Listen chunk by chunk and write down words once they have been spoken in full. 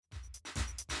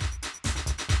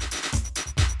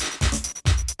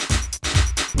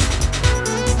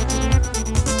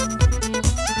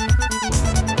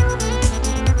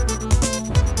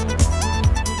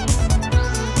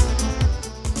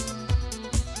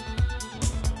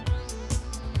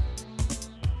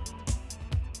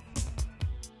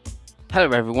Hello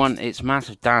everyone, it's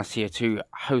Massive Daz here to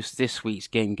host this week's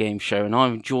Game Show, and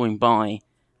I'm joined by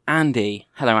Andy.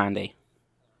 Hello Andy.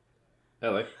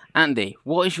 Hello. Andy,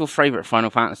 what is your favourite Final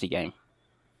Fantasy game?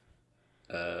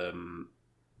 Oh,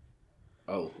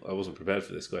 I wasn't prepared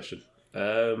for this question.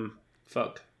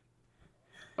 Fuck.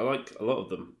 I like a lot of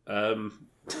them.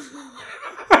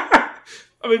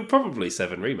 I mean, probably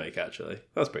 7 Remake, actually.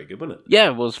 That's pretty good, wasn't it? Yeah,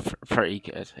 it was pretty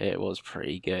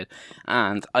good.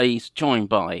 And I'm joined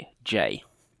by Jay.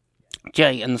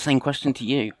 Jay, and the same question to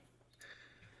you.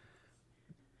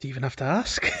 Do you even have to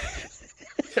ask?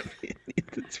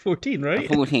 It's 14, right?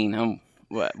 14,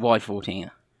 why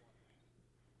 14?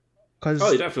 Cause,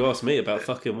 Oh, you'd have to ask me about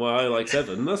fucking why I like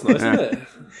 7. That's nice, isn't it?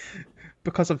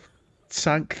 Because I've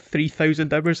sank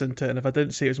 3,000 hours into it, and if I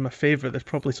didn't say it was my favourite, there's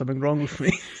probably something wrong with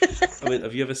me. I mean,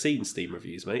 have you ever seen Steam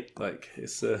reviews, mate? Like,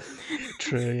 it's...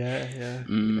 True,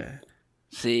 yeah.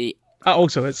 See...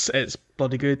 Also, it's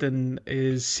bloody good and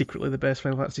is secretly the best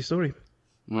Final Fantasy story.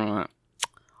 Right.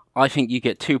 I think you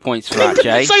get 2 points for that,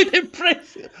 Jay. Sound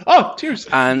impressive! Oh, cheers!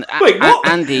 And Wait, what?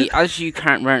 Andy, as you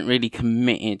weren't really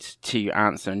committed to your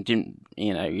answer and didn't,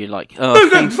 you're like, oh...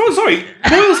 No, sorry.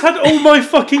 Miles had all my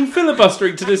fucking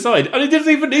filibustering to decide, and he didn't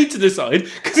even need to decide,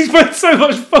 because he's played so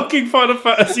much fucking Final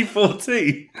Fantasy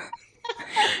 14.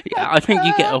 Yeah, I think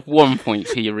you get a 1 point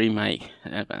for your remake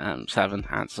 7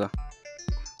 answer.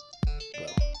 Well,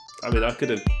 I mean, I could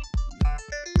have...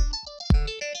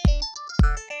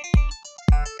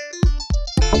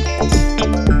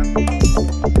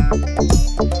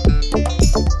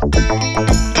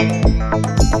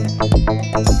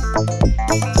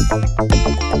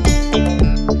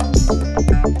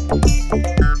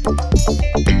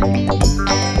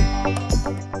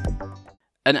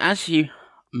 And as you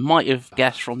might have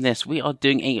guessed from this, we are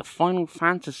doing a Final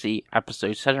Fantasy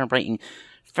episode celebrating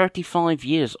 35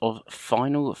 years of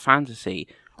Final Fantasy.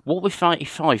 What would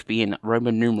 35 be in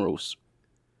Roman numerals?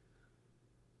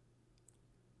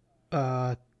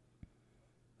 XXXV.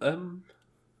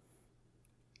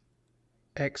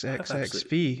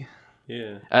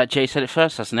 Yeah. Jay said it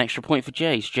first. That's an extra point for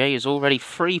Jay. Jay is already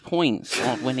 3 points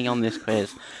on winning on this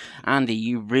quiz. Andy,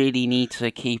 you really need to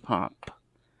keep up.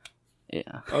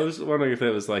 Yeah. I was wondering if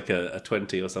there was like a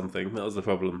 20 or something. That was the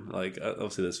problem. Like,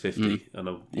 obviously there's 50.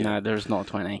 And No, there's not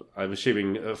 20. I'm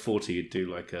assuming at 40 you'd do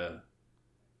like a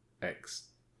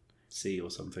XC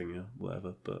or something, yeah,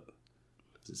 whatever. But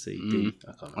is it C, D?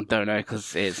 I can't I remember. don't know,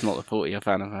 because it's not the 40th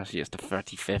anniversary, it's the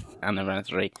 35th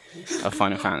anniversary of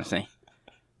Final Fantasy.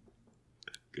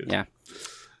 Good. Yeah.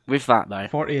 With that, though.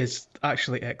 40 is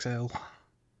actually XL.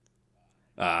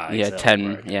 Ah, Yeah, Excel, 10,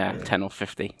 right, yeah, 10 or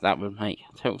 50. That would make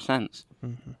total sense.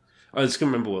 Mm-hmm. I just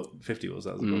couldn't remember what 50 was.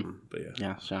 That was the problem. But yeah.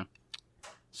 Yeah,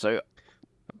 so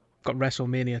Got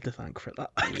WrestleMania to thank for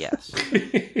that. yes.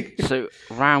 So,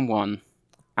 round 1.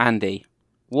 Andy,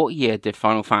 what year did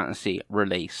Final Fantasy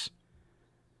release?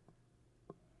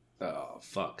 Oh,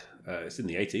 fuck. It's in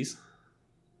the 80s.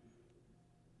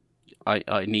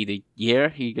 I need a year.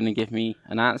 Are you going to give me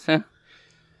an answer?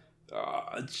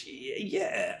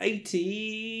 Yeah,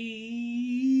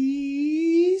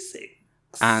 86.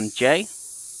 And Jay?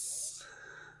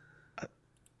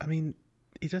 I mean,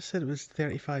 he just said it was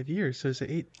 35 years, so is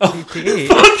it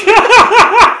 88?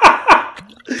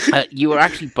 You were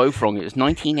actually both wrong. It was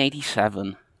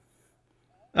 1987.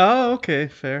 Oh, okay,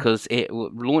 fair. Because it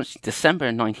launched December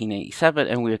 1987,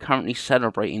 and we are currently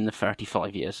celebrating the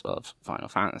 35 years of Final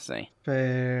Fantasy.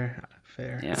 Fair.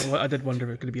 Yeah. Well, I did wonder if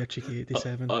it was going to be a cheeky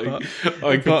 87. but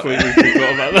I completely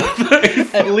forgot about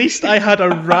that. at least I had a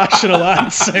rational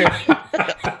answer.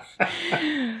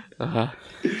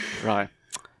 Right.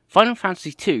 Final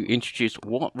Fantasy II introduced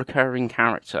what recurring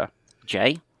character?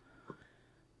 Jay?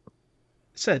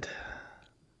 Sid.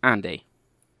 Andy?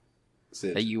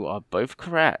 Sid. You are both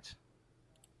correct.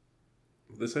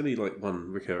 There's only like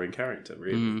one recurring character,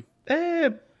 really.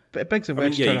 Biggs and I mean,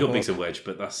 Wedge. yeah, you turn got up. Biggs and Wedge,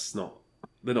 but that's not...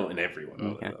 They're not in everyone,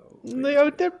 are Okay.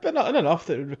 They're not enough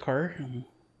that would recur.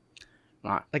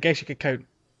 Right. I guess you could count.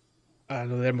 I don't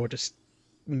know, they're more just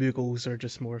Muggles or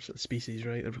just more sort of species,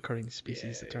 right? The recurring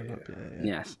species that turn up. Yeah.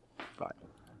 Yes. Right.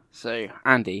 So,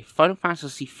 Andy, Final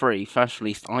Fantasy III first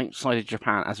released outside of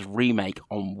Japan as a remake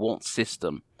on what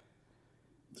system?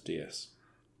 The DS.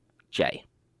 Jay?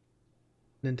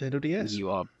 Nintendo DS.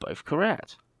 You are both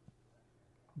correct.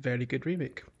 Very good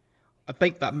remake. I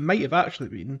think that might have actually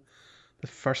been the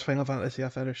first Final Fantasy I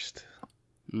finished.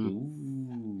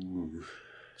 Ooh.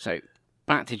 So,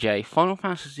 back to Jay. Final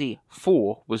Fantasy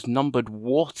IV was numbered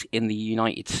what in the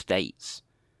United States?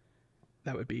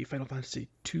 That would be Final Fantasy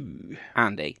 2.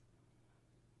 Andy?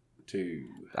 2.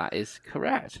 That is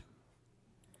correct.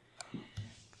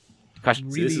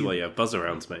 Question. So this is why you have buzz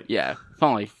arounds, mate. Yeah,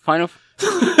 5. Final.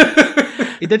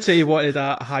 He did say he wanted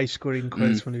a high-scoring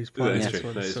quiz when he was playing That is this true,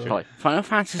 one. that is So true. Right, Final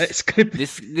Fantasy. it's going to be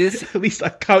This at least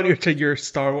a counter to your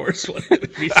Star Wars one that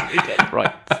we recently did.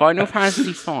 right. Final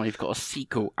Fantasy V got a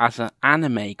sequel as an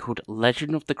anime called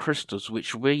Legend of the Crystals,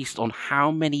 which released on how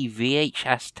many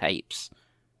VHS tapes?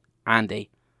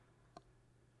 Andy,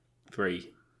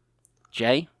 3.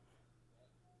 Jay,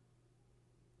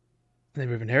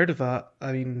 Never even heard of that.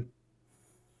 I mean,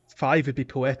 5 would be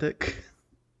poetic.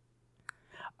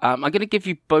 I'm going to give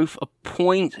you both a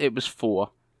point. It was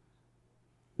 4.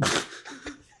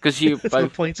 Because you That's my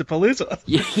both. points of Palooza.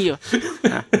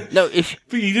 No, if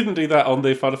But you didn't do that on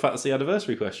the Final Fantasy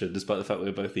anniversary question, despite the fact we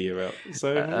were both a year out.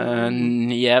 So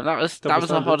yeah, that was Double a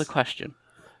harder standards. question.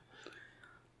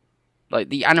 Like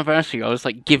the anniversary, I was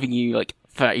like giving you like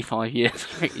 35 years.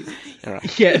 You're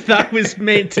right. Yeah, that was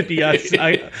meant to be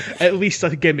at least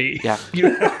a gimme. Yeah.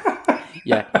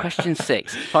 Yeah. Question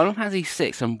 6: Final Fantasy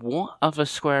VI and what other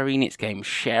Square Enix games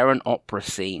share an opera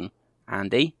scene?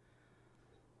 Andy,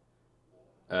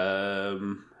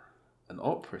 an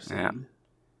opera scene Yeah.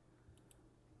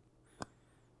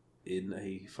 in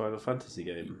a Final Fantasy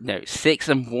game. no, 6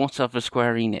 and what other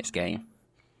Square Enix game?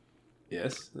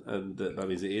 Yes, and that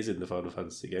means it is in the Final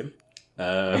Fantasy game.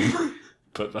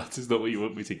 But that is not what you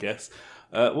want me to guess.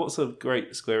 What's a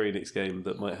great Square Enix game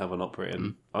that might have an opera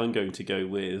in? I'm going to go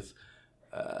with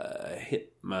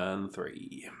Hitman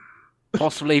 3.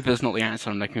 Possibly, but it's not the answer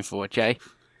I'm looking for. Jay,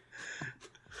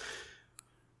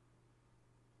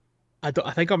 I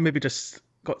think I've maybe just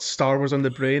got Star Wars on the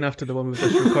brain after the one we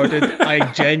just recorded.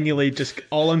 I genuinely just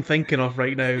all I'm thinking of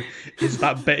right now is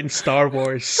that bit in Star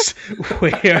Wars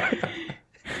where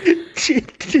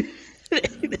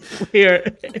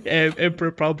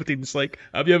Emperor Palpatine's like,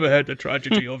 "Have you ever heard the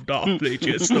tragedy of Darth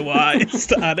Plagueis the Wise?"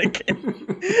 to Anakin.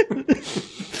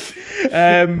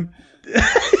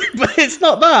 But it's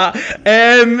not that.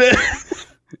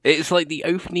 it's like the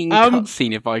opening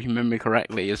cutscene, if I remember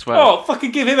correctly, as well. Oh,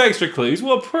 fucking give him extra clues.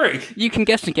 What a prick. You can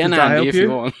guess again, Does that Andy, help if you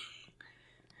you? want.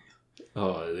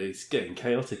 Oh, it's getting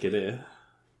chaotic in here.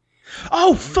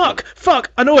 Oh fuck!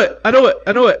 I know it.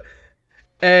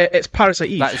 It's Parasite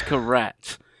Eve. That is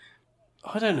correct.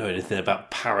 I don't know anything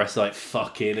about Parasite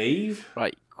fucking Eve.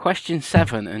 Right, question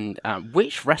 7, and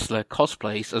which wrestler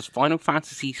cosplays as Final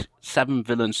Fantasy VII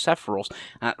villain Sephiroth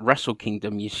at Wrestle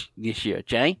Kingdom this year?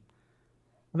 Jay?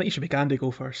 I think you should make Andy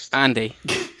go first. Andy?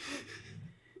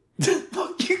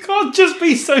 You can't just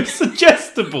be so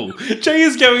suggestible. Jay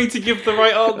is going to give the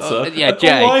right answer. Yeah, and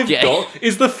Jay, all I've Jay. got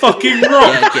is the fucking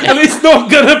Rock, Jay. and it's not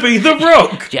gonna be the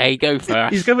Rock. Jay, go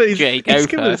first. He's giving. Jay, go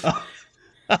first.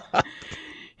 I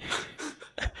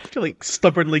feel like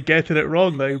stubbornly getting it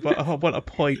wrong now, but I want a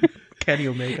point. Kenny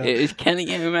Omega. It is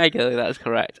Kenny Omega, that's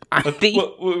correct. Andy?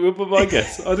 What my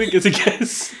guess? I didn't get a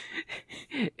guess.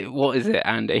 What is it,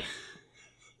 Andy?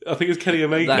 I think it's Kenny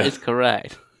Omega. That is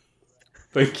correct.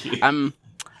 Thank you.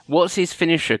 What's his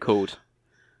finisher called?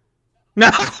 No.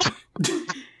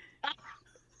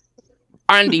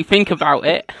 Andy, think about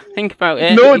it.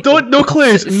 No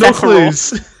clues. No Sephiroth.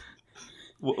 clues.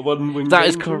 One wing That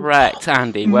is game? correct,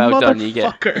 Andy. Well done. You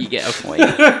get Motherfucker. a point.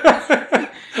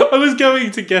 I was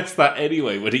going to guess that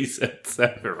anyway when he said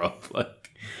Sephiroth.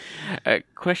 Like,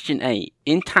 Question 8.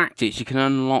 In Tactics, you can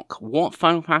unlock what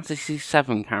Final Fantasy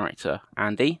VII character,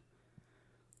 Andy?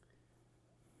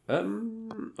 I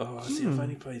see. I've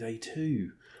only played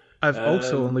A2. I've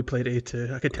also only played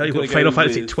A2. I can tell you I'm what gonna Final go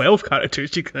Fantasy with- 12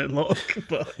 characters you can unlock.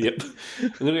 But Yep. I'm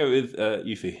gonna go with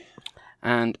Yuffie.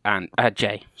 And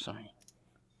Jay, sorry.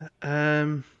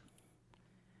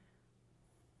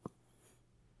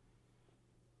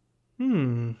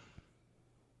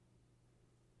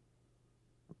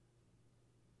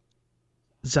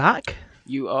 Zach?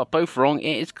 You are both wrong.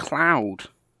 It is Cloud.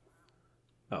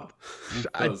 Oh,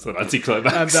 that's an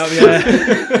anticlimax.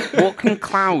 Yeah. What can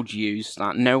Cloud use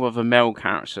that no other male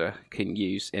character can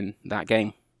use in that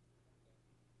game?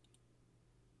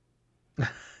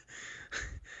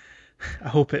 I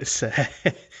hope it's. I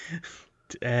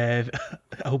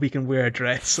hope he can wear a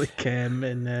dress like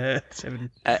in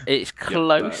 7. It's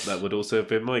close. That would also have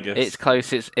been my guess. It's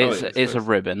close. It's close. a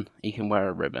ribbon. You can wear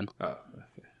a ribbon. Oh,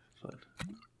 okay, fine.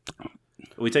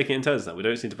 Are we taking it in turns now? We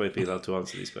don't seem to both be allowed to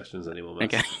answer these questions anymore.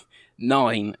 Max. Okay.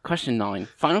 9. Question 9.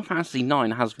 Final Fantasy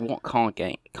 9 has what card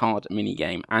mini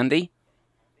game? Andy?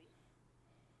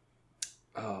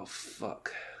 Oh,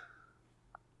 fuck.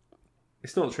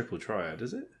 It's not a triple triad,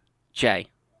 is it? Jay.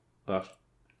 Oh,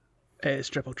 It's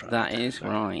Triple Triad. That is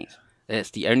right. It's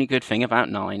the only good thing about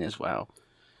 9 as well.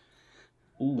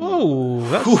 Oh,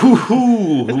 that's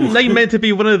Ooh. isn't 9 meant to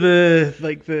be one of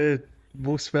the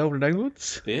most well-renowned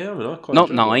ones. Yeah, I mean, I quite Not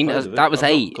enjoyed it. I 9. played with it. That was I've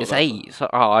not 8. got It's that 8. So,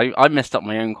 I messed up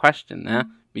my own question there.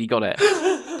 But you got it.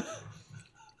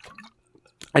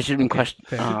 I should have been question.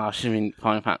 fair. I should have been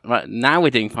Final Fantasy. Right, now we're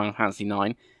doing Final Fantasy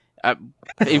 9.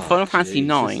 In Final Fantasy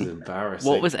Jeez, this is 9, embarrassing.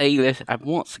 what was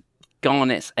what's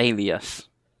Garnet's alias?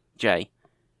 Jay.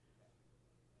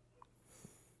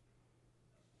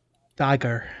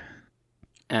 Dagger.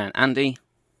 And Andy.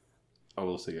 I'll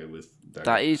also go with Dagger.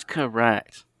 That is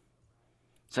correct.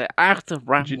 So after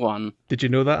round 1, Did you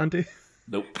know that, Andy?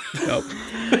 Nope. Nope.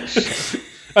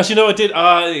 Actually, no, I did.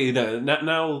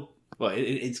 Now, well,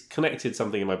 it's connected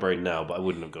something in my brain now, but I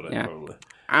wouldn't have got it, Yeah. probably.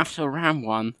 after round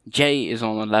 1, Jay is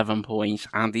on 11 points,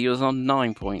 Andy is on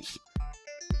 9 points.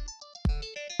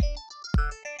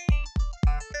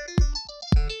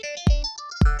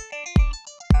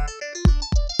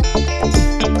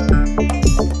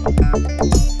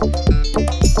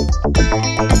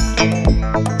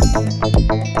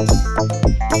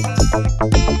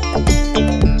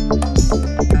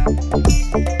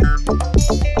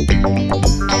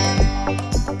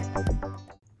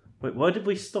 Wait, why did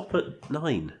we stop at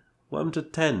 9? What happened to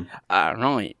 10?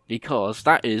 Right, because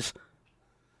that is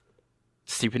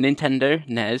Super Nintendo,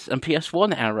 NES, and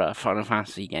PS1 era Final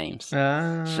Fantasy games.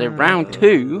 So round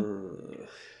 2,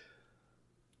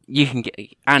 you can get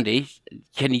Andy.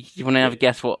 You want to have a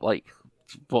guess what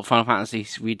Final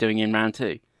Fantasies we're doing in round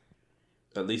 2?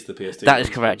 At least the PS2. That is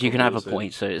correct. You can have a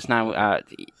point. So it's now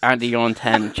Andy, you're on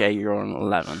 10. Jay, you're on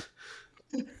 11.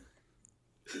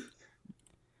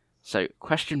 So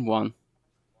question 1: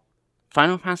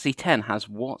 Final Fantasy X has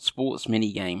what sports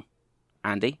minigame?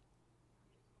 Andy,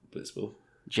 Blitzball.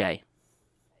 Jay.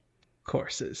 Of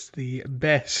course, it's the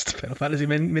best Final Fantasy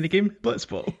minigame,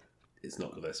 Blitzball. It's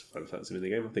not the best Final Fantasy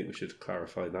minigame. I think we should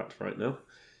clarify that right now.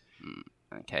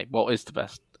 Okay, what is the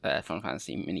best Final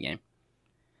Fantasy minigame?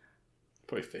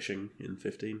 Probably fishing in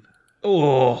 15.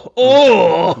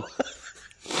 Oh!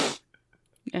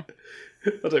 Yeah.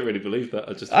 I don't really believe that.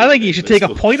 I think you should take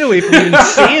a point away from even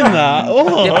saying that. The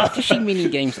Oh! fishing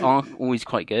minigames are always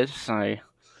quite good. So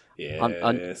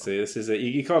Yeah, see, this is it.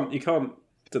 You can't deny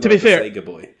To be the fair, Sega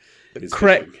boy. is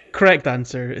Correct fishing. correct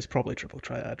answer is probably Triple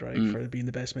Triad, right, for being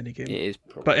the best minigame. it is.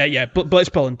 But yeah,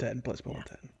 Blitzball and 10. Blitzball and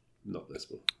 10. Not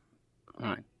Blitzball.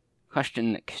 Right.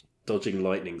 Question Dodging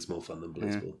lightning's more fun than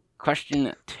Blitzball.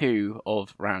 Question 2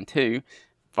 of round 2.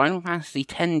 Final Fantasy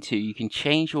X-2, you can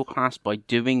change your class by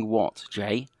doing what,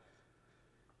 Jay?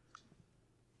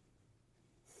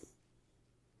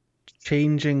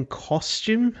 Changing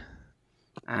costume?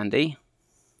 Andy?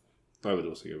 I would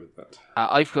also go with that.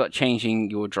 I've got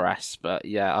changing your dress, but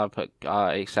yeah,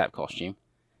 I accept costume.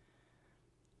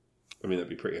 I mean, that'd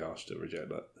be pretty harsh to reject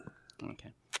that.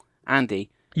 Okay. Andy,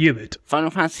 You would. Final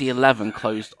Fantasy XI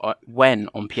closed when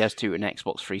on PS2 and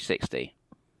Xbox 360?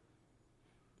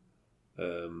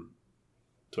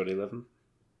 2011?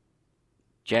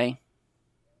 Jay?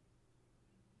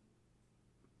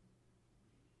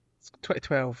 It's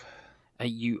 2012.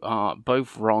 You are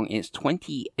both wrong. It's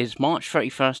March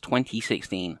 31st,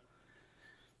 2016.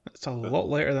 That's a lot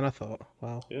later than I thought.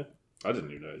 Wow. Yeah. I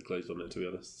didn't even know it closed on it, to be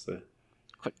honest. So.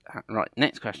 Right,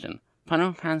 next question.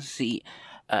 Final Fantasy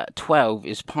 12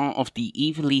 is part of the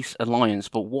Ivalice Alliance,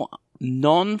 but what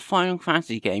non-Final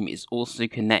Fantasy game is also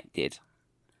connected?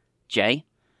 Jay?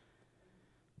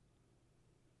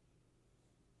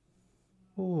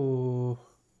 Oh.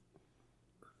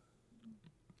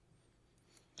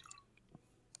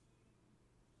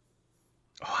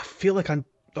 Oh, I feel like I'm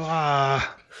gonna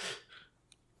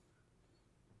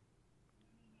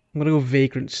go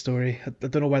Vagrant Story. I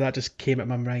don't know why that just came at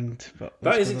my mind, but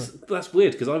That's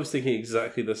weird, because I was thinking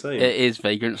exactly the same. It is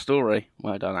Vagrant Story.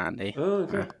 Well done, Andy. Oh,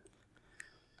 okay.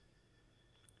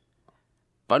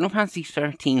 Final Fantasy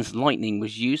XIII's Lightning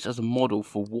was used as a model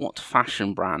for what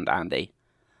fashion brand, Andy?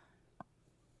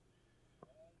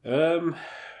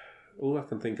 All I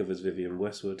can think of is Vivian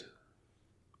Westwood.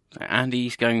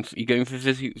 Andy's going for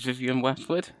Vivian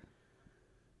Westwood?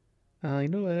 I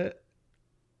know it.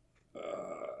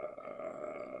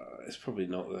 It's probably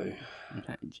not, though.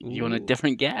 Okay. You want a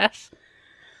different guess?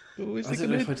 Oh, is I it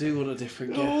don't know if I gonna? do want a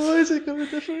different guess. Oh, is it gonna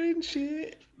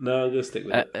differentiate? No, I'm going to stick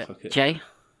with it. Fuck it. Jay?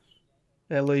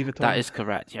 Louis Vuitton. That is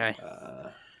correct, Jay.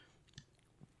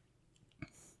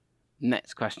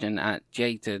 Next question.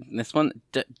 Jay did this one.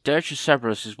 Dirge of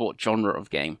Cerberus is what genre of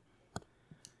game?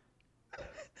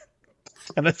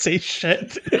 And I'd say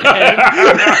shit.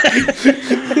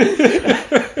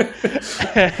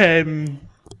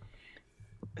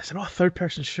 Is it not a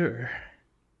third-person shooter?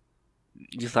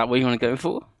 Is that what you want to go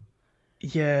for?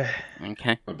 Yeah.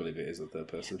 Okay. I believe it is a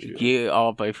third-person shooter. You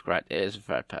are both correct. It is a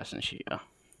third-person shooter.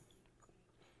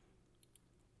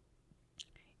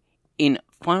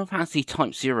 Final Fantasy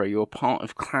Type 0, you're part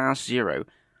of Class 0.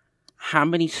 How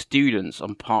many students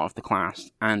are part of the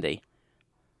class, Andy?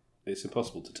 It's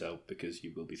impossible to tell because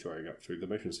you will be throwing up through the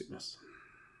motion sickness.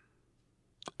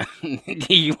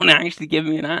 Do you want to actually give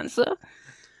me an answer?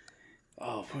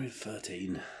 Oh, probably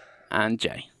 13. And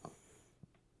Jay.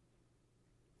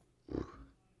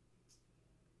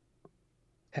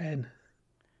 Ten.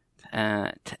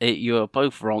 You're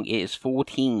both wrong. It is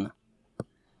 14.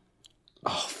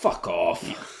 Oh, fuck off.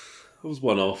 I was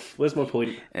one off. Where's my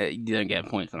point? You don't get a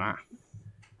point for that.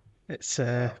 It's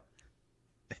in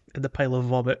the pile of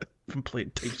vomit from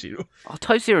playing Type 0. Oh,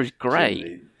 Type 0 is great.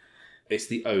 Genuinely, it's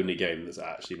the only game that's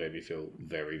actually made me feel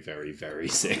very, very, very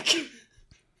sick.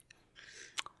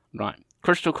 Right.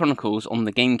 Crystal Chronicles on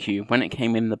the GameCube, when it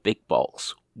came in the big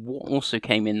box, what also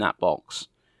came in that box?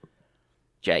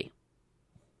 Jay.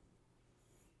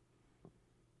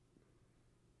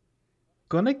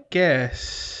 Gonna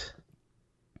guess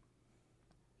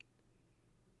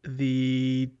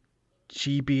the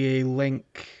GBA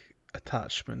Link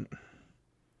attachment.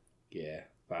 Yeah,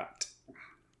 that.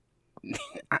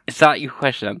 Is that your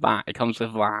question? That it comes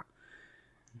with that.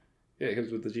 Yeah, it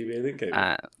comes with the GBA Link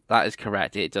cable. That is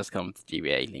correct. It does come with the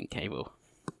GBA Link cable.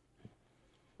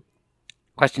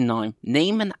 Question 9.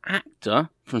 Name an actor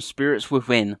from Spirits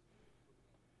Within.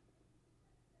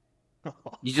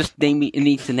 You just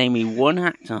need to name me one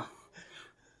actor.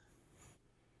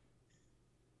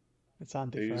 It's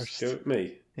Andy Who's first. go with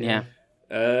me? Yeah.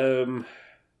 Oh,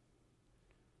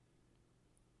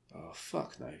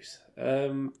 fuck knows.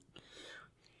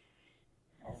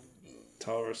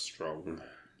 Tara Strong.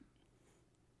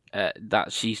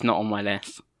 That she's not on my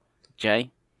list. Jay?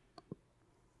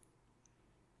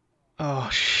 Oh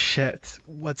shit!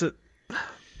 What's it?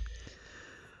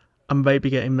 I might be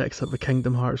getting mixed up with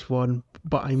Kingdom Hearts 1,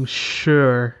 but I'm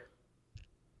sure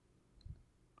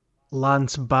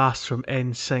Lance Bass from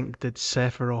NSYNC did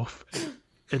Sephiroth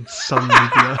in some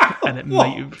media, and it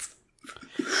might have.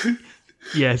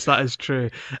 Yes, that is true.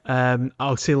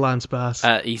 I'll say Lance Bass.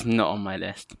 He's not on my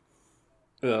list.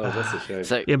 Oh, that's a shame.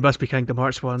 So, It must be Kingdom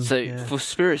Hearts 1. so yeah. for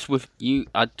Spirits with you,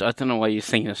 I don't know why you're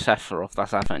thinking of Sephiroth.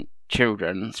 That's Advent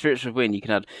Children. Spirits Within, you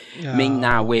can add Ming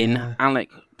Na Wen, yeah.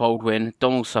 Alec Baldwin,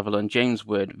 Donald Sutherland, James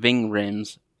Wood, Ving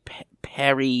Rhames,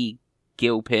 Perry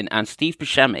Gilpin, and Steve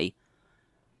Buscemi.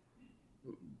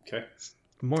 Okay.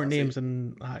 More names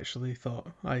than I actually thought.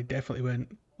 I definitely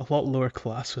went a lot lower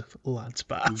class with Lance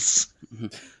Bass.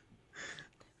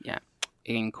 Yeah.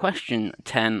 In question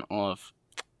 10 of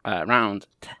round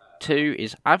 2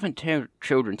 is Advent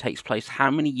Children takes place how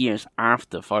many years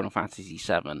after Final Fantasy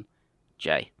VII?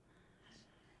 Jay.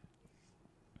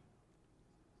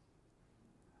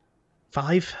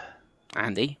 5.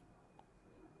 Andy.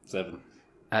 7.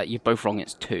 You're both wrong.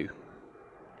 It's 2.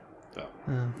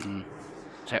 Oh.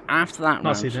 So after that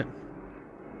Not seen round, it.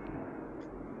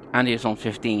 Andy is on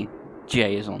 15.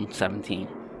 Jay is on 17.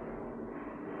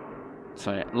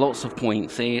 So lots of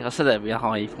points. See, I said that'd be a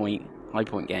high point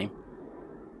game.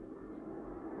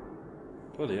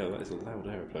 Bloody hell, that is a loud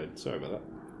aeroplane. Sorry about that.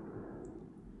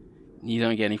 You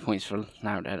don't get any points for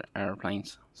loud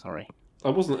aeroplanes. Sorry. I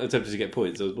wasn't attempting to get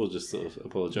points. I was more just sort of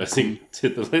apologising to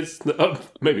the listener.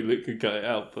 Maybe Luke could cut it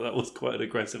out, but that was quite an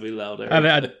aggressively loud aeroplane.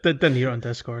 I didn't hear it on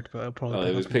Discord, but it'll probably. Oh,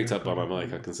 it was on picked here. up by my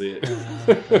mic. I can see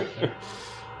it.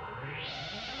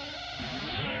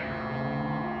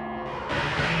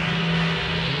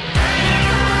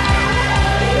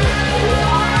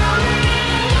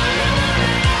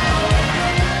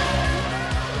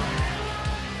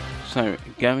 So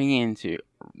going into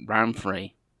round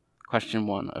 3, question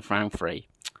 1 of round 3,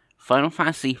 Final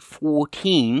Fantasy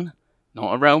 14,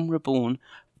 not A Realm Reborn,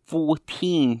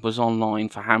 14 was online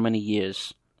for how many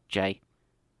years? Jay.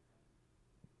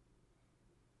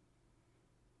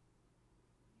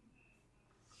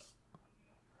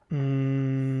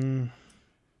 Mm.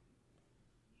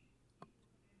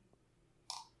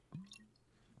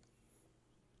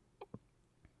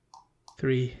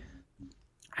 Three.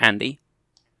 Andy.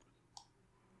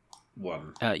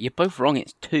 1. You're both wrong.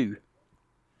 It's 2.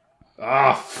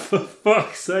 Ah, for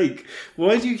fuck's sake.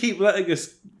 Why do you keep letting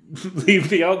us leave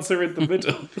the answer in the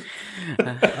middle?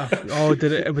 Oh,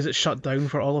 did it? Was it shut down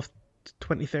for all of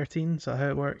 2013? Is that how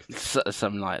it worked?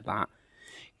 Something like that.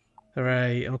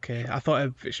 Right. Okay. I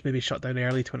thought it maybe shut down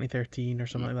early 2013 or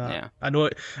something like that. Yeah. I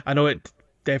know it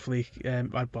definitely.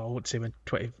 I won't say when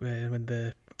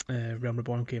the Realm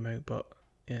Reborn came out, but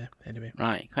yeah. Anyway.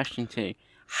 Right. Question 2.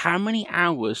 How many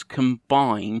hours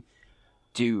combined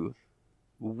do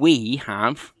we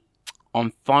have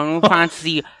on Final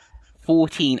Fantasy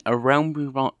 14, A Realm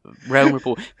Reborn,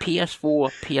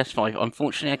 PS4, PS5.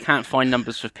 Unfortunately, I can't find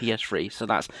numbers for PS3, so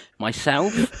that's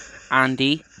myself,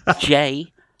 Andy,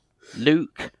 Jay,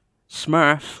 Luke,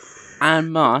 Smurf,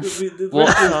 and Mus. The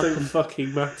What's numbers up? don't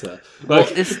fucking matter. What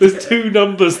Like, is- there's two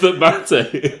numbers that matter.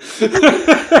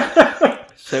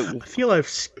 So, I feel I've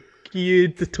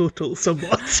skewed the total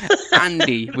somewhat.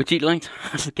 Andy, would you like to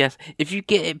have a guess? If you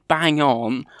get it bang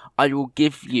on, I will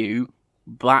give you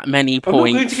that many I'm not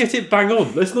going points. to get it bang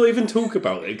on. Let's not even talk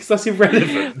about it because that's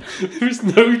irrelevant. There is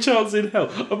no chance in hell.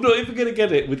 I'm not even going to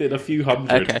get it within a few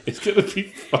hundred. Okay. It's going to be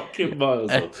fucking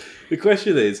miles off. The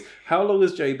question is, how long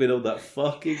has Jay been on that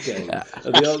fucking game?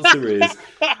 And the answer is,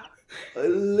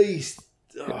 at least,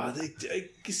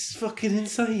 it's fucking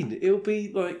insane. It'll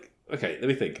be like, okay, let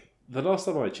me think. The last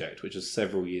time I checked, which was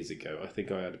several years ago, I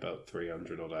think I had about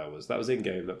 300 odd hours. That was in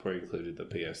game. That probably included the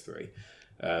PS3.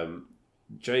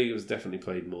 Jay has definitely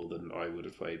played more than I would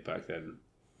have played back then,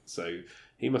 so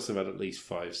he must have had at least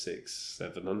 500, 600,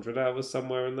 700 hours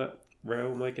somewhere in that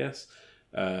realm, I guess.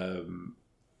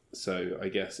 So I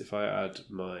guess if I add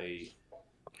maybe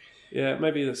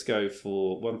let's go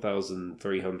for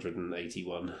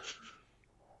 1,381.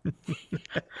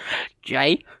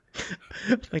 Jay?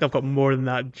 I think I've got more than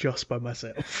that just by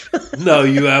myself. No,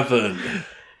 you haven't.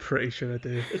 Pretty sure I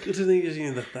do. I don't think it's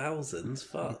in the thousands.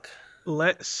 Fuck.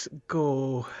 Let's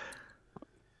go.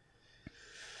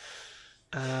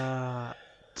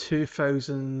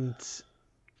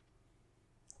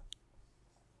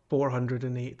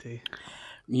 2,480.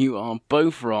 You are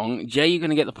both wrong. Jay, you're going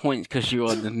to get the points because you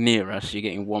are the nearest. You're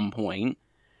getting 1 point.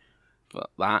 But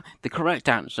that. The correct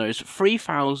answer is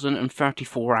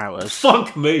 3,034 hours.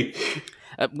 Fuck me.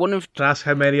 One of That's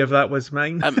how many of that was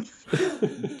mine.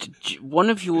 one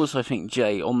of yours, I think,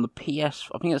 Jay, on the PS.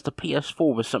 I think it's the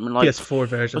PS4 was something like PS4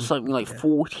 version. was something like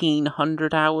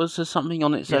 1,400 hours or something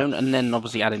on its own, and then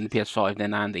obviously adding the PS5,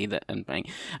 then Andy and thing.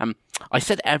 I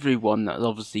said everyone that's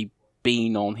obviously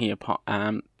been on here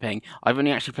thing. I've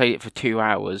only actually played it for 2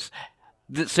 hours.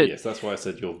 So, Yes, that's why I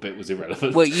said your bit was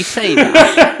irrelevant. well, you say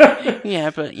that, yeah,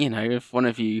 but if one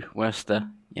of you was to,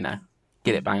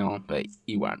 get it bang on, but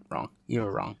you weren't wrong. You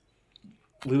were wrong.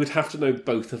 We would have to know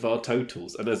both of our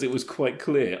totals, and as it was quite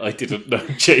clear, I didn't know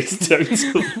Jay's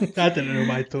total. I didn't know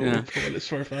my total Yeah. for what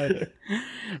it's worth either.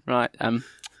 Right.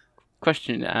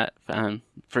 Question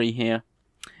 3 here.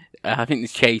 I think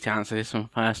it's Jay to answer this one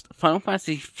first. Final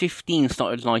Fantasy 15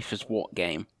 started life as what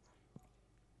game?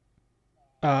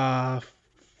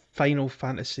 Final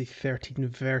Fantasy 13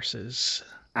 Versus.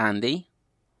 Andy.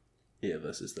 Yeah,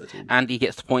 versus 13. Andy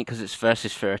gets the point because it's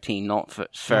versus 13, not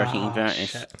 13 versus.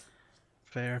 Shit.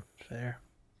 Fair.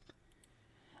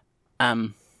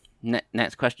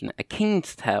 Next question. A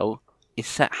King's Tale is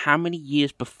set how many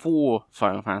years before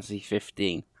Final Fantasy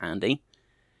 15, Andy?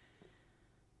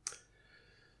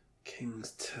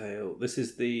 King's Tale. This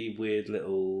is the weird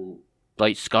little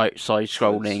Like side-scrolling.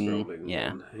 scrolling Yeah.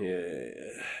 one.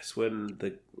 Yeah. It's when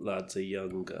the lads are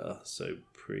younger, so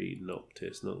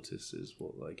pre-Noctis. Noctis is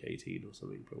what, like 18 or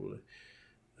something, probably.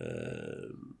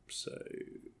 So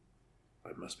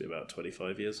it must be about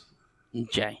 25 years.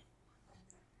 Jay.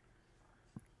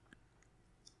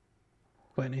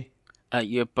 20.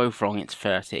 You're both wrong. It's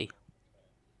 30.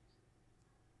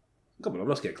 Come on, I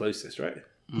must get closest, right?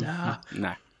 Nah.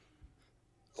 No.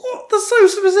 What? That's so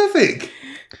specific!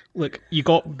 Look, you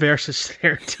got Versus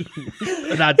 13.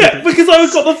 And I Yeah, didn't. because I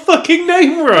got the fucking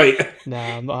name right!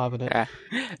 Nah, I'm not having it.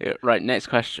 Yeah. Right, next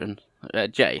question.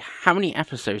 Jay, how many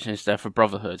episodes is there for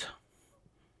Brotherhood?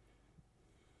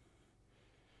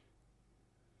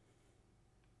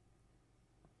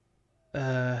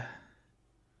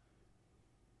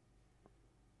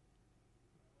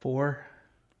 Four.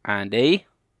 Andy?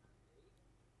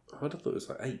 I'd have thought it was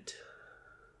like 8.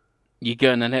 You're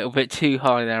going a little bit too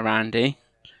high there, Andy.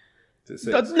 Is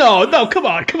it 6? No, come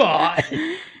on.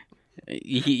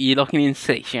 You're locking in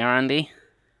 6, yeah, Andy?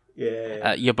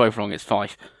 Yeah. You're both wrong, it's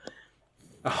 5.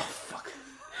 Oh, fuck.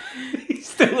 He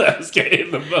still let us get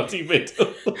in the muddy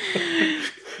middle.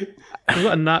 We've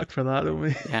got a knack for that, don't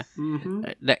we? Yeah.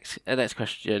 Next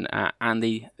question,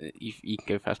 Andy, you can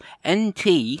go first. NT,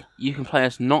 you can play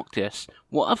as Noctis.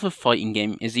 What other fighting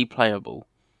game is he playable?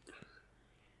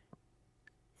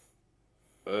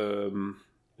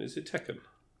 Is it Tekken?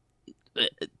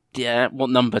 Yeah, what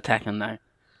number Tekken though?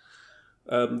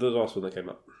 The last one that came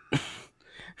up.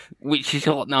 Which is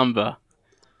what number?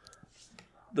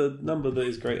 The number that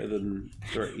is greater than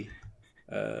 3.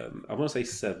 I want to say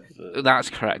 7. That's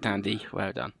correct, Andy.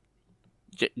 Well done.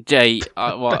 Jay,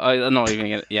 I'm not even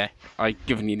gonna. Yeah, I've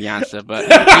given you the answer, but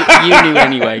you knew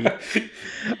anyway.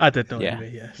 I did know Yeah.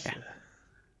 anyway, yes. Yeah.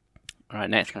 Alright,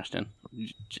 next question. You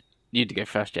need to go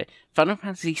first, Jay. Final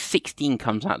Fantasy 16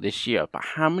 comes out this year, but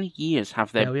how many years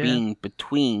have there Hell yeah. been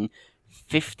between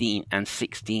 15 and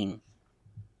 16?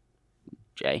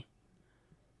 Jay?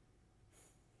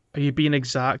 Are you being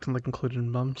exact and like including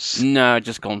months? No,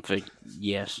 just gone for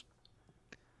years.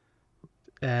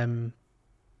 7.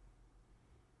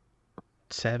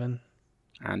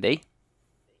 Andy?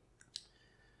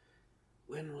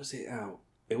 When was it out?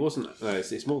 It wasn't. No,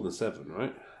 it's more than 7,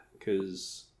 right?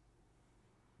 Because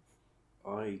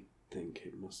I think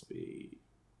it must be.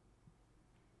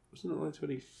 Wasn't it like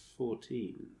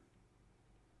 2014?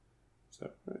 Is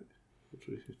that right? Or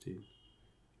 2015?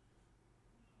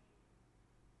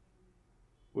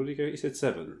 What did he go? He said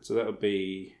 7, so that would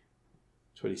be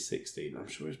 2016. I'm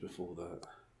sure it's before that.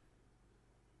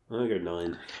 I'm gonna go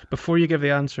 9. Before you give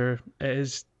the answer, it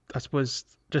is, I suppose,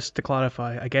 just to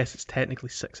clarify, I guess it's technically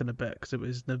 6 and a bit because it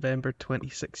was November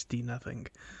 2016, I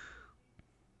think.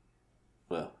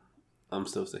 Well, I'm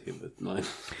still sticking with 9,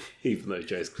 even though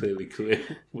Jay's clearly clear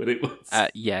when it was.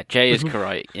 Yeah, Jay is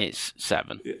correct. It's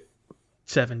 7.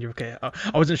 7, you're okay. I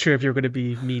wasn't sure if you were going to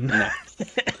be mean. No.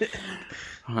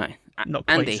 Right. Not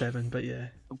quite Andy, 7, but yeah.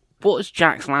 what is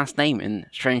Jack's last name in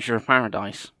Stranger of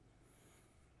Paradise?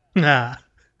 Nah.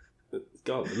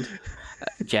 Garland.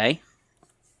 Jay?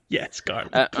 Yes,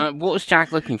 Garland. What was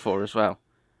Jack looking for as well?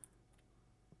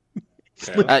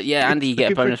 Okay. Yeah, Andy, you get a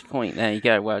Looking for- bonus point. There you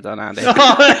go. Well done, Andy.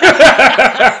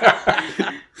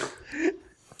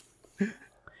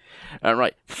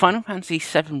 Right. Final Fantasy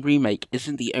VII Remake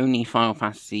isn't the only Final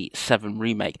Fantasy VII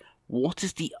Remake. What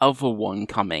is the other one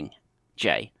coming,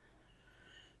 Jay?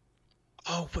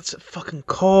 Oh, what's it fucking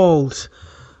called?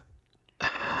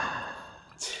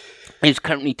 It's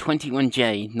currently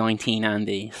 21J, 19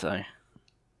 Andy, so...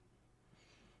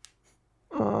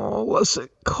 Oh, what's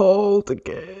it called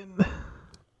again?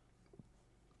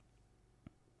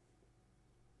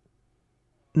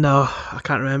 No, I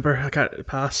can't remember. I can't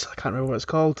pass. I can't remember what it's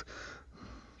called.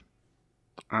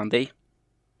 Andy?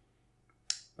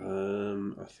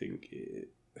 I think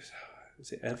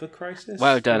is it Ever Crisis?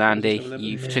 Well done, Or Andy. 7-Eleven?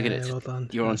 You've taken it. well done.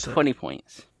 You're on That's it. 20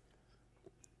 points.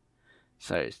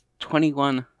 So it's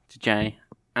 21 to Jay,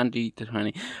 Andy to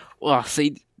 20. Well,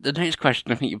 see, the next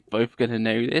question, I think you're both going to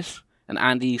know this. And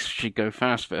Andy should go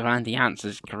first, but if Andy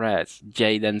answers correct,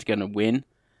 Jay then's going to win.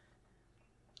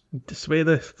 This way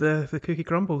the cookie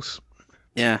crumbles.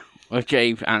 Yeah. Well, if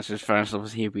Jay answers first,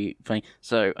 obviously he'll be fine.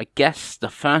 So I guess the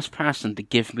first person to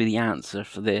give me the answer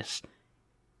for this,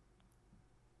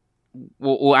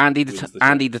 or Andy to Wins the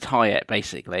Andy to tie it,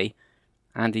 basically.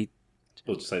 Andy,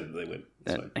 We'll just say that they win.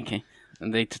 It's fine. okay,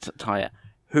 and they to tie it.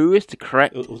 Who is the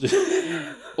correct, We'll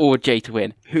just- or Jay to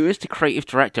win? Who is the creative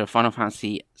director of Final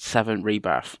Fantasy VII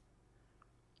Rebirth?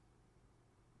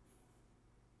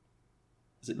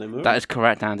 Is it Nomura? That is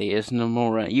correct, Andy. It's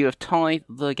Nomura. You have tied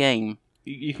the game.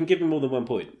 You can give me more than 1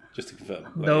 point, just to confirm.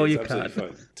 Like, No, it's you absolutely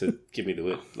can't. fine to give me the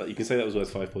win. Like, you can say that was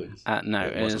worth 5 points. No,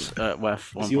 It it is wasn't.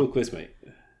 worth 1 It's your point. quiz, mate.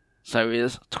 So it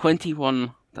is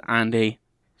 21 to Andy,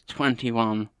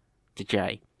 21 to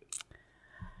Jay.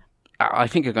 I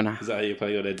think I'm gonna. Is that how you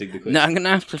play on ending the quiz? No, I'm gonna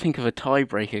have to think of a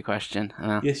tiebreaker question.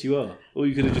 Yes, you are. Or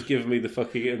you could have just given me the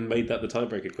fucking and made that the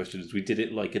tiebreaker question, as we did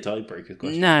it like a tiebreaker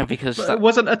question. No, because But it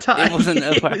wasn't a tie. It wasn't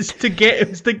a- It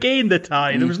was to gain the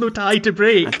tie. There was no tie to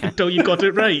break until you got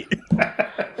it right.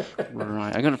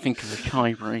 right, I'm gonna think of a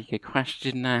tiebreaker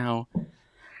question now.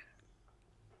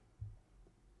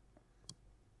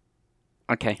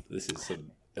 Okay, This is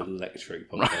some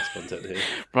electric podcast content here.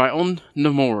 right on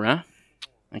Nomura.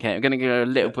 Okay, I'm gonna go a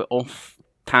little bit off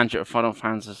tangent of Final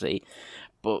Fantasy,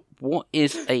 but what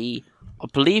is I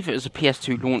believe it was a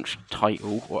PS2 launch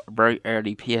title or a very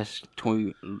early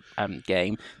PS2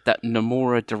 game that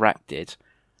Nomura directed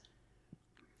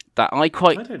that I I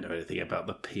quite don't know anything about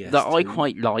the PS2. that I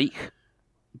quite like,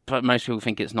 but most people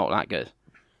think it's not that good.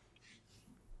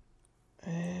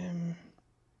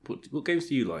 What games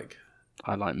do you like?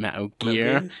 I like Metal Metal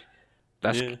Gear. Gear?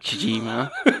 That's Yeah.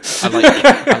 Kojima.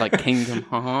 I like Kingdom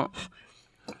Hearts.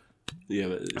 Yeah,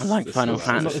 but it's, I like it's Final not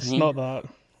Fantasy. It's not that.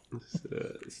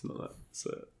 It's not that. It's,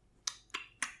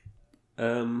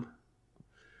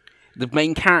 The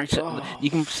main character, Oh. you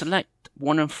can select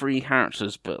one of 3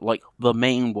 characters, but like the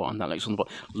main one that looks on the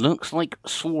bottom looks like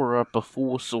Sora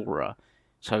before Sora.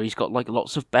 So he's got like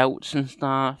lots of belts and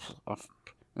stuff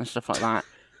like that.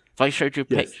 If I showed you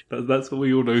a yes, picture, that's what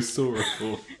we all know Sora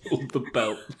for. All the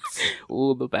belts.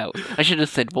 all the belts. I should have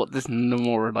said, what does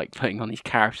Nomura like putting on these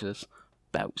characters?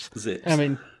 Belts. Zips. I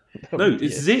mean, no,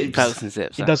 it's zips. Belts and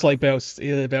zips. he does like belts.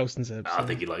 Belts and zips. I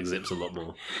think he likes zips a lot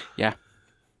more. Yeah.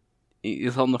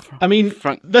 It's on the front. I mean,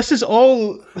 front. this is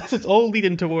all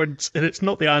leading towards, and it's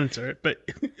not the answer, but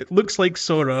it looks like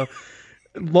Sora.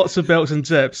 Lots of belts and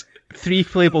zips, 3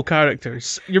 playable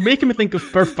characters. You're making me think of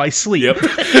Birth by Sleep. Yep.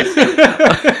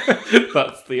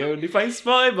 That's the only place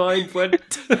my mind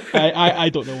went. I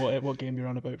don't know what game you're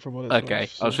on about for what it's Okay,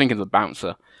 worth, I was thinking of the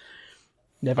bouncer.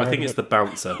 Never I think heard it's of the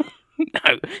bouncer.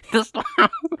 No, that's not how.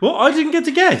 What? I didn't get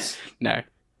to guess. No,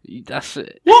 that's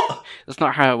What? that's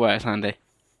not how it works, Andy.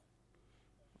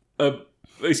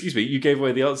 Excuse me, you gave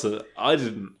away the answer. I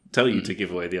didn't tell you to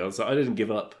give away the answer. I didn't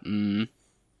give up.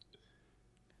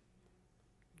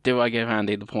 Do I give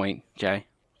Andy the point, Jay?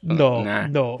 No, Nah.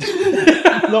 no.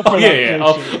 Not for that Yeah,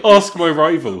 bullshit. I'll ask my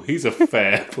rival. He's a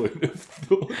fair point of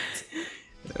thought.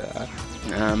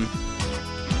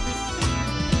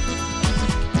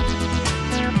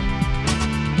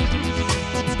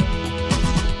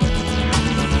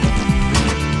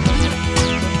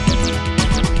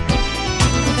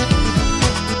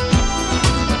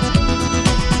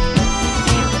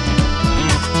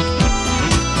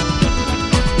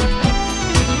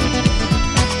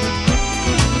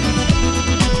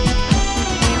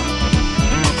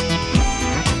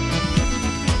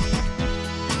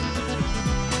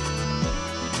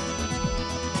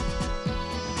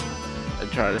 I'm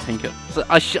trying to think of. So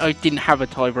I didn't have a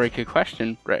tiebreaker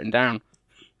question written down.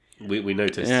 We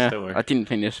noticed. Yeah, Don't worry. I didn't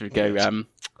think this would go to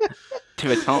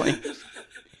a tie.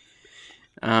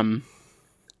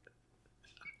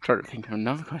 Trying to think of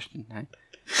another question now.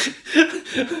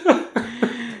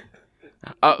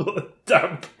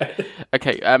 Damn it.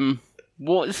 Okay.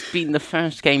 What's been the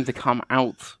first game to come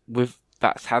out with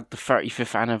that's had the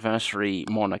 35th anniversary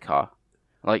moniker?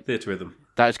 Like Theatre Rhythm.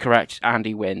 that is correct.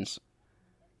 Andy wins.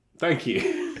 Thank you.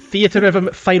 Theatre Rhythm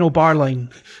Final Bar Line.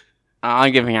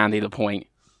 I'm giving Andy the point.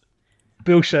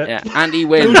 Bullshit. Yeah, Andy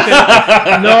wins.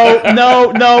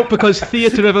 No, because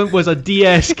Theatre Rhythm was a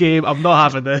DS game. I'm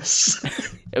not having this.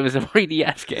 It was a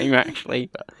 3DS game actually.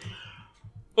 But...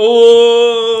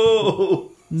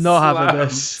 Oh! Not having Slam,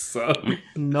 this. son.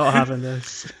 Not having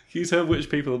this. Can you tell which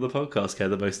people on the podcast care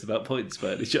the most about points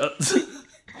by any chance?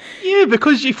 You,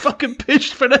 because you fucking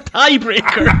pushed for the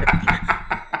tiebreaker.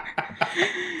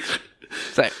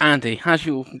 So Andy,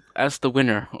 as the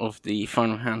winner of the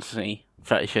Final Fantasy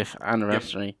 35th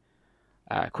anniversary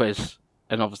quiz,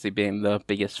 and obviously being the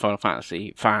biggest Final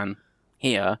Fantasy fan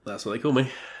here, That's what they call me.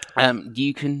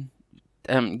 you can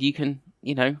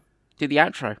do the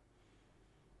outro.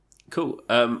 Cool.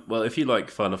 Well, if you like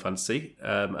Final Fantasy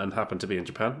and happen to be in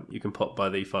Japan, you can pop by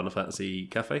the Final Fantasy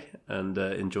Cafe and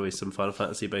enjoy some Final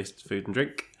Fantasy-based food and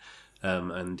drink,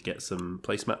 and get some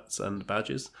placemats and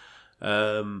badges.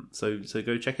 So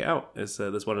go check it out.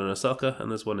 There's one in Osaka and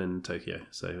there's one in Tokyo.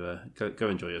 So go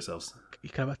enjoy yourselves. You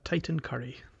can have a Titan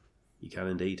curry. You can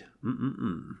indeed.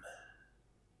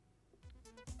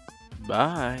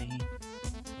 Bye.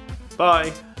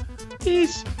 Bye.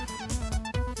 Peace.